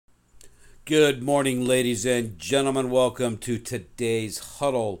Good morning, ladies and gentlemen. Welcome to today's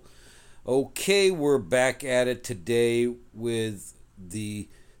Huddle. Okay, we're back at it today with the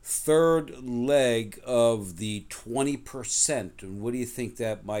third leg of the 20%. And what do you think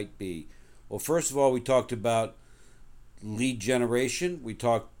that might be? Well, first of all, we talked about lead generation. We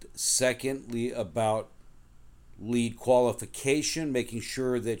talked, secondly, about lead qualification, making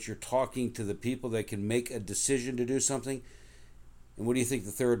sure that you're talking to the people that can make a decision to do something. And what do you think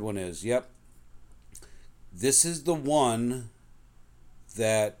the third one is? Yep, this is the one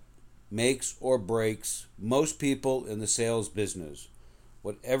that makes or breaks most people in the sales business.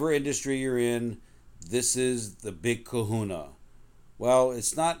 Whatever industry you're in, this is the big kahuna. Well,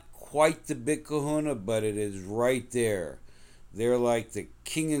 it's not quite the big kahuna, but it is right there. They're like the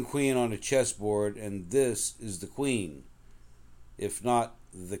king and queen on a chessboard, and this is the queen, if not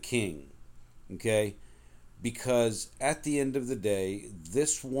the king. Okay? Because at the end of the day,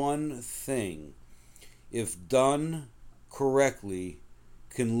 this one thing, if done correctly,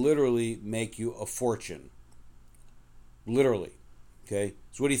 can literally make you a fortune. Literally. Okay?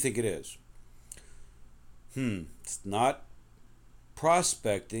 So what do you think it is? It's not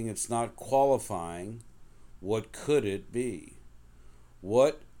prospecting, it's not qualifying. What could it be?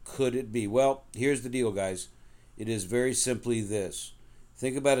 What could it be? Well, here's the deal, guys. It is very simply this.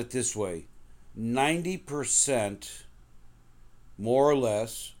 Think about it this way: 90%, more or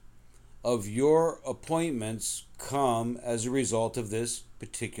less, of your appointments come as a result of this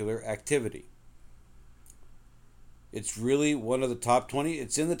particular activity. It's really one of the top 20.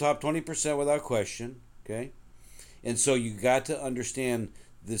 It's in the top 20% without question. Okay? And so you got to understand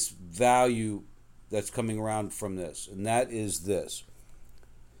this value that's coming around from this. And that is this.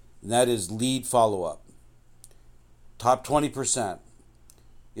 And that is lead follow up. Top 20%.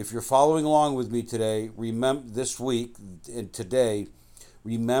 If you're following along with me today, remember this week and today,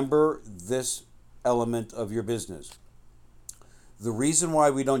 remember this element of your business. The reason why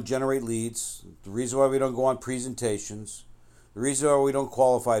we don't generate leads, the reason why we don't go on presentations, the reason why we don't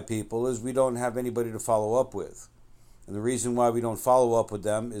qualify people is we don't have anybody to follow up with. And the reason why we don't follow up with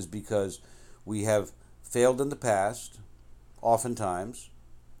them is because we have failed in the past, oftentimes,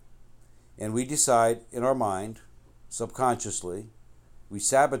 and we decide in our mind, subconsciously, we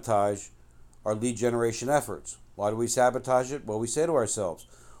sabotage our lead generation efforts. Why do we sabotage it? Well, we say to ourselves,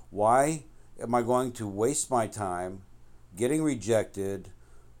 why am I going to waste my time getting rejected,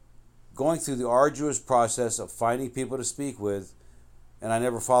 going through the arduous process of finding people to speak with, and I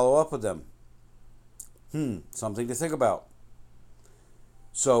never follow up with them? Something to think about.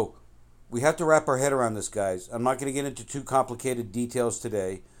 So we have to wrap our head around this, guys. I'm not going to get into too complicated details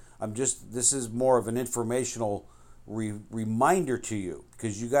today. This is more of an informational reminder to you,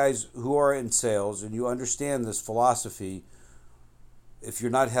 because you guys who are in sales and you understand this philosophy, if you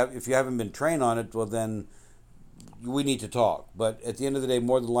haven't been trained on it, well then we need to talk. But at the end of the day,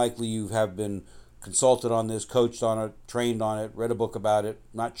 more than likely you have been consulted on this, coached on it, trained on it, read a book about it.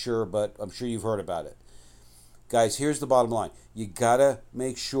 Not sure, but I'm sure you've heard about it. Guys, here's the bottom line. You gotta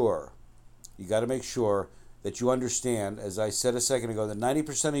make sure that you understand, as I said a second ago, that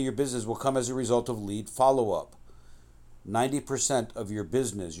 90% of your business will come as a result of lead follow-up. 90% of your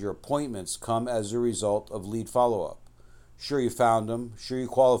business, your appointments, come as a result of lead follow-up. Sure, you found them. Sure, you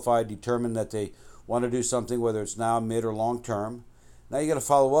qualified, determined that they want to do something, whether it's now, mid, or long term. Now you got to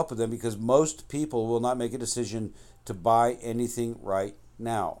follow up with them, because most people will not make a decision to buy anything right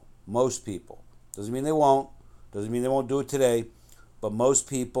now. Most people. Doesn't mean they won't. Doesn't mean they won't do it today. But most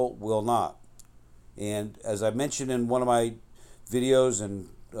people will not. And as I mentioned in one of my videos and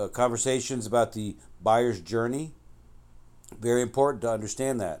conversations about the buyer's journey, very important to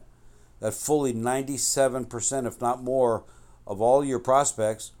understand that fully 97%, if not more, of all your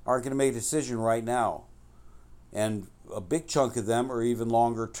prospects aren't going to make a decision right now. And a big chunk of them are even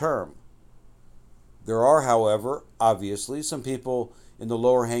longer term. There are, however, obviously, some people in the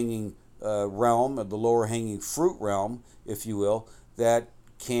lower hanging realm, the lower hanging fruit realm, if you will, that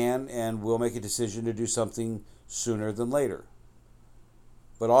can and will make a decision to do something sooner than later.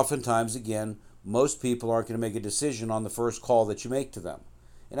 But oftentimes, again, most people aren't going to make a decision on the first call that you make to them.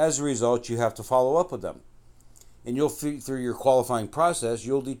 And as a result, you have to follow up with them. And you'll, through your qualifying process,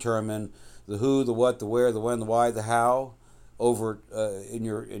 you'll determine the who, the what, the where, the when, the why, the how, over in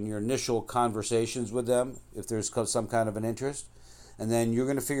your initial conversations with them, if there's some kind of an interest. And then you're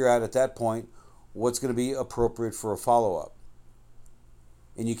going to figure out at that point what's going to be appropriate for a follow-up.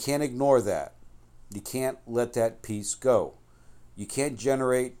 And you can't ignore that. You can't let that piece go. You can't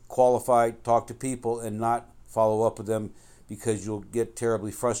generate, qualify, talk to people, and not follow up with them, because you'll get terribly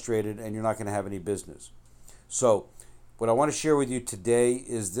frustrated and you're not going to have any business. So what I want to share with you today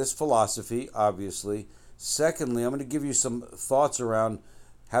is this philosophy, obviously. Secondly, I'm going to give you some thoughts around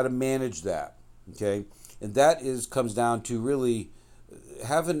how to manage that. Okay, and that is comes down to really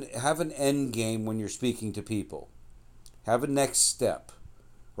have an end game when you're speaking to people. Have a next step.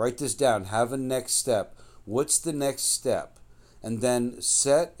 Write this down. Have a next step. What's the next step? And then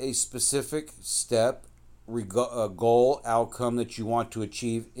set a specific step, a goal, outcome that you want to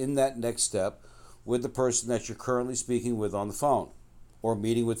achieve in that next step with the person that you're currently speaking with on the phone or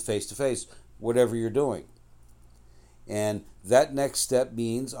meeting with face to face, whatever you're doing. And that next step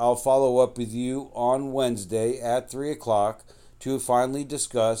means I'll follow up with you on Wednesday at 3 o'clock to finally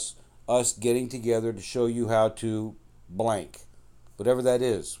discuss us getting together to show you how to blank, whatever that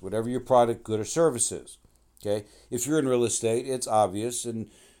is, whatever your product, good, or service is. Okay, if you're in real estate, it's obvious, and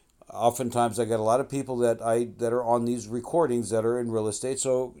oftentimes I get a lot of people that are on these recordings that are in real estate,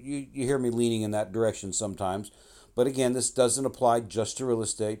 so you hear me leaning in that direction sometimes. But again, this doesn't apply just to real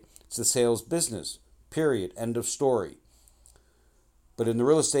estate. It's a sales business, period, end of story. But in the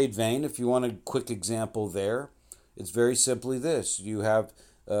real estate vein, if you want a quick example there, it's very simply this. You have,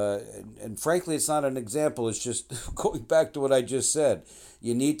 and frankly, it's not an example. It's just going back to what I just said.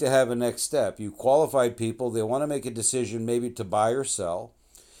 You need to have a next step. You qualified people, they want to make a decision maybe to buy or sell.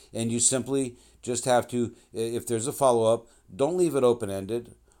 And you simply just have to, if there's a follow-up, don't leave it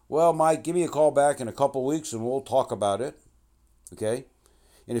open-ended. Well, Mike, give me a call back in a couple weeks and we'll talk about it. Okay?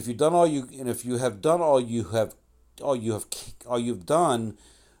 And if you've done all you can,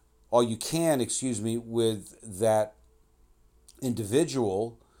 with that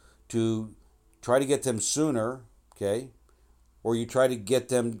individual to try to get them sooner, okay? Or you try to get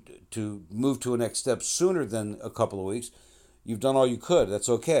them to move to a next step sooner than a couple of weeks, you've done all you could. That's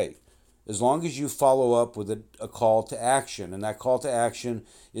okay. As long as you follow up with a call to action, and that call to action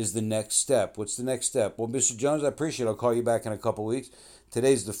is the next step. What's the next step? Well, Mr. Jones, I appreciate it. I'll call you back in a couple of weeks.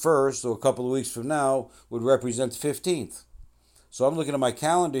 Today's the 1st, so a couple of weeks from now would represent the 15th. So I'm looking at my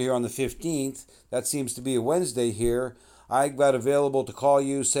calendar here on the 15th. That seems to be a Wednesday here. I got available to call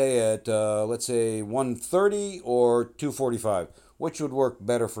you, say, at, let's say, 1:30 or 2:45. Which would work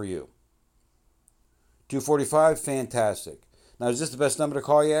better for you? 2:45? Fantastic. Now, is this the best number to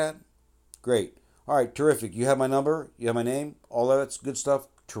call you at? Great. All right, terrific. You have my number? You have my name? All that's good stuff?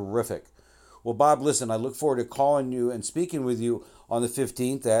 Terrific. Well, Bob, listen, I look forward to calling you and speaking with you on the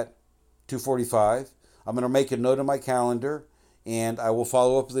 15th at 2:45. I'm going to make a note on my calendar, and I will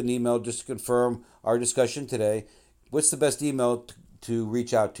follow up with an email just to confirm our discussion today. What's the best email to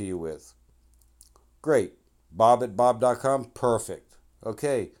reach out to you with? Great. bob@bob.com? Perfect.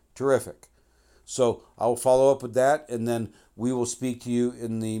 Okay, terrific. So I will follow up with that, and then we will speak to you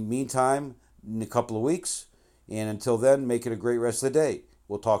in the meantime in a couple of weeks. And until then, make it a great rest of the day.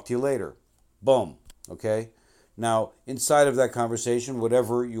 We'll talk to you later. Boom. Okay? Now, inside of that conversation,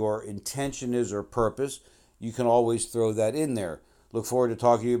 whatever your intention is or purpose, you can always throw that in there. Look forward to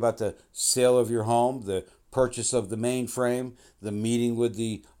talking to you about the sale of your home, the purchase of the mainframe, the meeting with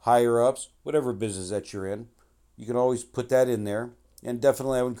the higher-ups, whatever business that you're in. You can always put that in there. And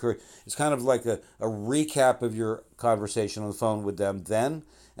definitely I would encourage, it's kind of like a recap of your conversation on the phone with them then,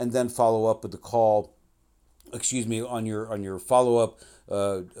 and then follow up with the call, on your follow-up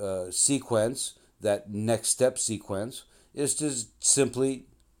sequence, that next step sequence, is to simply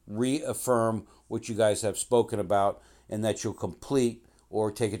reaffirm what you guys have spoken about and that you'll complete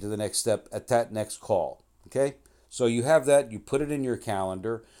or take it to the next step at that next call. Okay? So you have that, you put it in your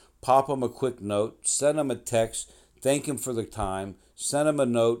calendar, pop them a quick note, send them a text, thank them for the time, send them a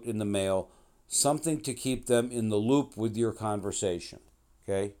note in the mail, something to keep them in the loop with your conversation.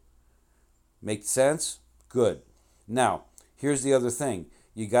 Okay? Make sense? Good. Now, here's the other thing.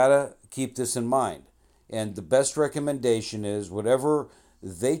 You got to keep this in mind. And the best recommendation is whatever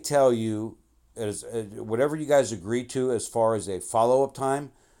they tell you, whatever you guys agree to as far as a follow-up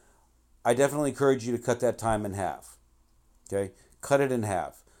time, I definitely encourage you to cut that time in half. Okay? Cut it in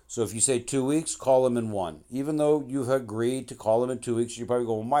half. So if you say 2 weeks, call them in one. Even though you've agreed to call them in 2 weeks, you probably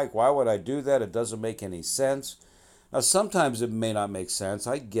go, well, Mike, why would I do that? It doesn't make any sense. Now, sometimes it may not make sense.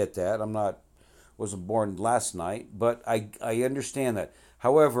 I get that. Wasn't born last night, but I understand that.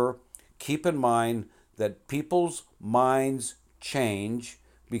 However, keep in mind that people's minds change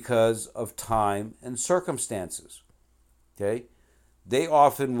because of time and circumstances. Okay? They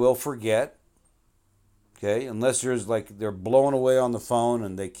often will forget. Okay? Unless they're blown away on the phone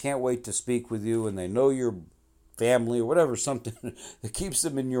and they can't wait to speak with you and they know your family or whatever, something that keeps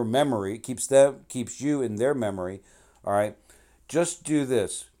them in your memory, keeps you in their memory. All right? Just do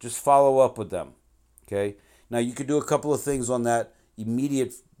this. Just follow up with them. Okay? Now you could do a couple of things on that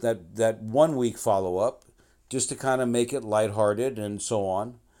immediate, that 1 week follow up. just to kind of make it lighthearted and so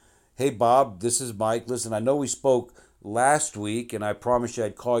on. Hey, Bob, this is Mike. Listen, I know we spoke last week, and I promised you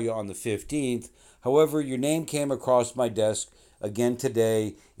I'd call you on the 15th. However, your name came across my desk again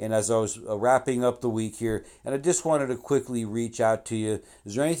today, and as I was wrapping up the week here, and I just wanted to quickly reach out to you.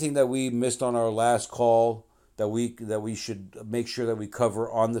 Is there anything that we missed on our last call that we should make sure that we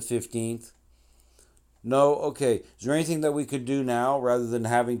cover on the 15th? No? Okay. Is there anything that we could do now rather than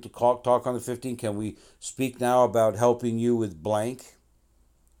having to talk on the 15th? Can we speak now about helping you with blank?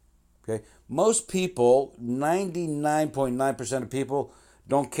 Okay. Most people, 99.9% of people,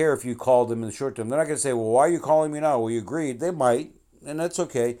 don't care if you call them in the short term. They're not going to say, well, why are you calling me now? Well, you agreed. They might, and that's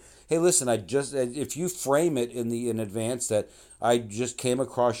okay. Hey, listen, if you frame it in advance that I just came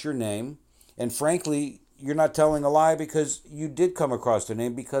across your name, and frankly, you're not telling a lie because you did come across the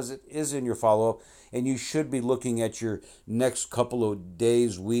name because it is in your follow up, and you should be looking at your next couple of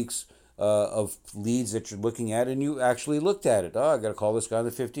days, weeks, of leads that you're looking at, and you actually looked at it. Oh, I got to call this guy on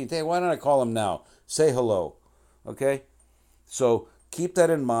the 15th. Hey, why don't I call him now? Say hello. Okay? So keep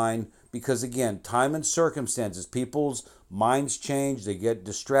that in mind because, again, time and circumstances, people's minds change, they get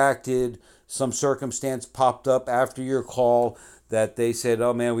distracted. Some circumstance popped up after your call that they said,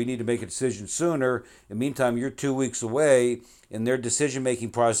 oh man, we need to make a decision sooner. In the meantime, you're 2 weeks away, and their decision making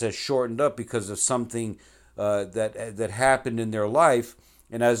process shortened up because of something that happened in their life.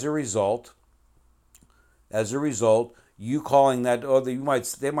 And as a result, you calling that,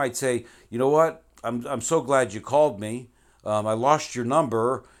 they might say, you know what, I'm so glad you called me. I lost your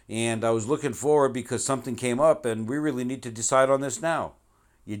number, and I was looking forward because something came up, and we really need to decide on this now.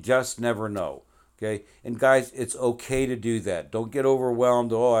 You just never know. Okay, and guys, it's okay to do that. Don't get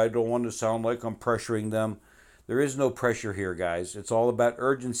overwhelmed. Oh, I don't want to sound like I'm pressuring them. There is no pressure here, guys. It's all about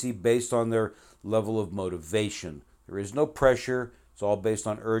urgency based on their level of motivation. There is no pressure. It's all based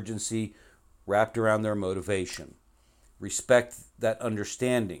on urgency wrapped around their motivation. Respect that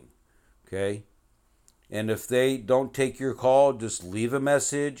understanding. Okay? And if they don't take your call, just leave a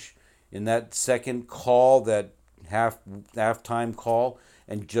message in that second call, that half-time call,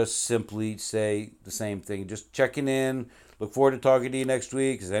 and just simply say the same thing. Just checking in. Look forward to talking to you next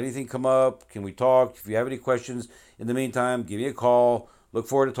week. Has anything come up? Can we talk? If you have any questions in the meantime, give me a call. Look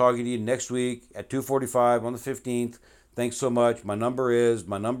forward to talking to you next week at 2:45 on the 15th. Thanks so much. My number is.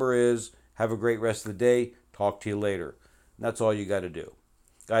 Have a great rest of the day. Talk to you later. And that's all you got to do.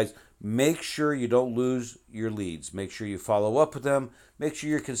 Guys, make sure you don't lose your leads. Make sure you follow up with them. Make sure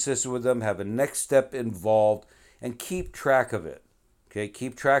you're consistent with them. Have a next step involved and keep track of it. Okay,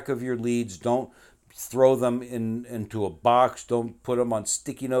 keep track of your leads. Don't throw them into a box. Don't put them on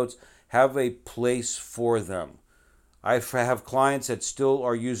sticky notes. Have a place for them. I have clients that still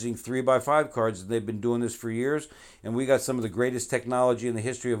are using 3x5 cards, and they've been doing this for years, and we got some of the greatest technology in the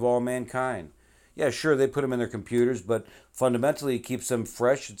history of all mankind. Yeah, sure, they put them in their computers, but fundamentally it keeps them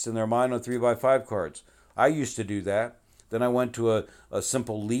fresh. It's in their mind on 3x5 cards. I used to do that. Then I went to a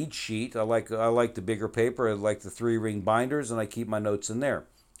simple lead sheet. I like the bigger paper. I like the 3-ring binders, and I keep my notes in there.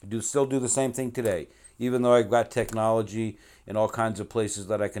 I still do the same thing today, even though I've got technology in all kinds of places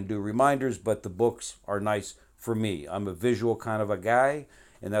that I can do reminders, but the books are nice for me. I'm a visual kind of a guy,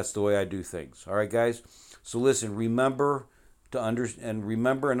 and that's the way I do things. All right, guys? So listen, remember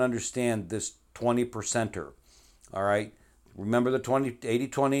and understand this 20%er. All right? Remember the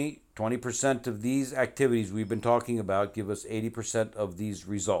 20% of these activities we've been talking about give us 80% of these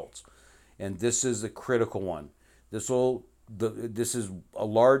results. And this is a critical one. This is a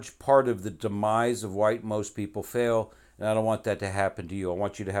large part of the demise of why most people fail, and I don't want that to happen to you. I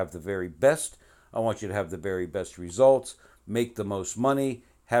want you to have the very best. I want you to have the very best results, make the most money,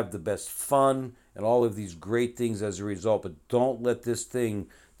 have the best fun, and all of these great things as a result. But don't let this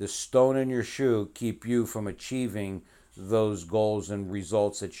stone in your shoe, keep you from achieving those goals and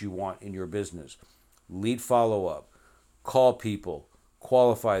results that you want in your business. Lead follow-up. Call people.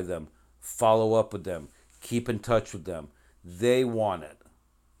 Qualify them. Follow up with them. Keep in touch with them. They want it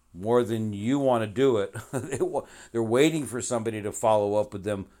more than you want to do it. They're waiting for somebody to follow up with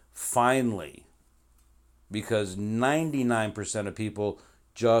them finally, because 99% of people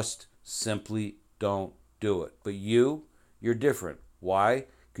just simply don't do it. But you're different. Why?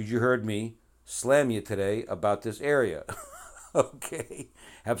 Because you heard me slam you today about this area. Okay?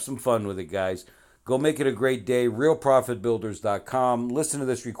 Have some fun with it, guys. Go make it a great day. RealProfitBuilders.com. Listen to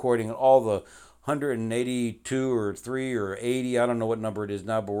this recording and all the 182 or 3 or 80, I don't know what number it is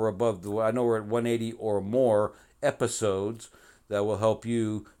now, but we're above I know we're at 180 or more episodes that will help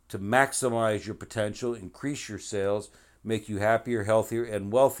you to maximize your potential, increase your sales, make you happier, healthier,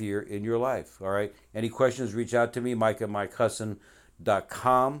 and wealthier in your life. All right? Any questions, reach out to me, Mike at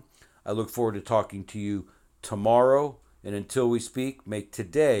MikeHusson.com. I look forward to talking to you tomorrow, and until we speak, make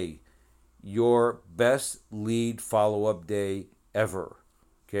today your best lead follow-up day ever.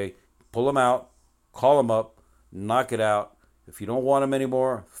 Okay? Pull them out, call them up, knock it out. If you don't want them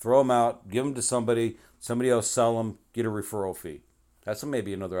anymore, throw them out, give them to somebody, somebody else sell them, get a referral fee. That's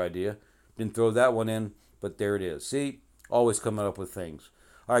maybe another idea. Didn't throw that one in, but there it is. See? Always coming up with things.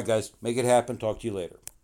 All right, guys, make it happen. Talk to you later.